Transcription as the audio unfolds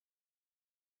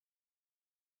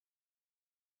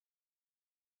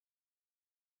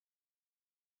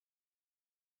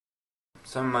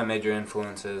Some of my major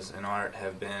influences in art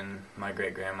have been my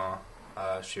great-grandma.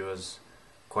 She was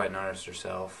quite an artist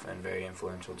herself and very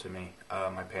influential to me.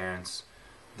 My parents,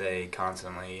 they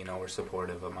constantly, were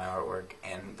supportive of my artwork,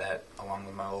 and that along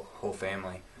with my whole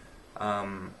family.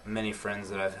 Many friends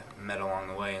that I've met along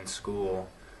the way in school,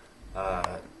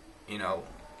 uh, you know,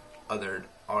 other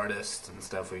artists and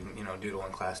stuff, we, doodle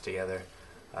in class together.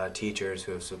 Teachers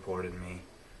who have supported me.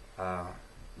 Uh,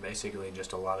 Basically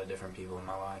just a lot of different people in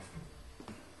my life.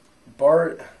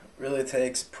 Bart really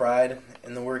takes pride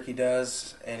in the work he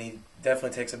does, and he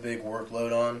definitely takes a big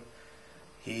workload on.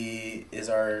 He is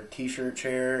our t-shirt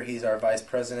chair, he's our vice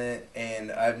president,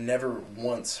 and I've never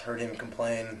once heard him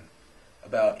complain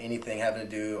about anything having to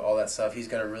do all that stuff. He's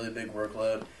got a really big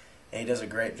workload, and he does a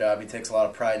great job. He takes a lot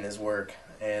of pride in his work,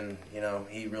 and,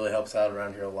 he really helps out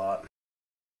around here a lot.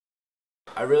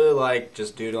 I really like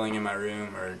just doodling in my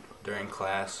room or during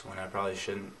class when I probably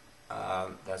shouldn't.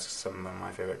 That's some of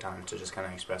my favorite times to just kind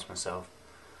of express myself.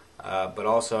 But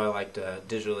also I like to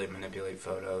digitally manipulate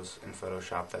photos in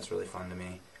Photoshop. That's really fun to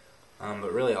me.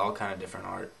 But really all kind of different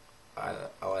art. I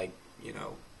like,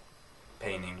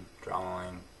 painting,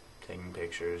 drawing, taking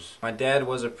pictures. My dad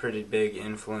was a pretty big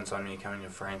influence on me coming to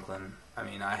Franklin. I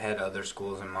mean, I had other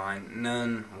schools in mind.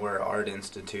 None were art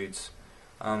institutes.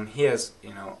 He has,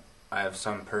 I have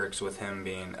some perks with him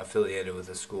being affiliated with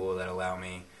a school that allow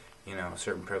me,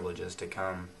 certain privileges to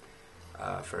come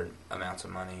for amounts of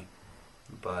money.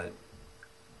 But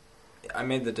I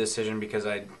made the decision because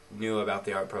I knew about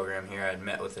the art program here. I'd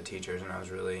met with the teachers and I was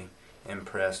really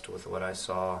impressed with what I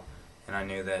saw, and I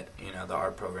knew that, the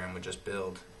art program would just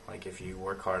build. Like, if you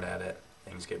work hard at it,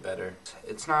 things get better.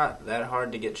 It's not that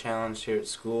hard to get challenged here at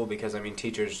school because,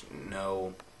 teachers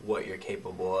know what you're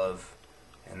capable of,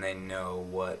 and they know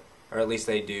what, or at least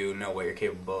they do know what you're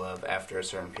capable of after a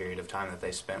certain period of time that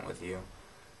they spent with you.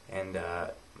 And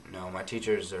no, my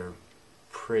teachers are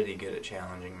pretty good at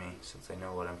challenging me since they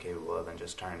know what I'm capable of and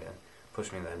just trying to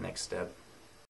push me to that next step.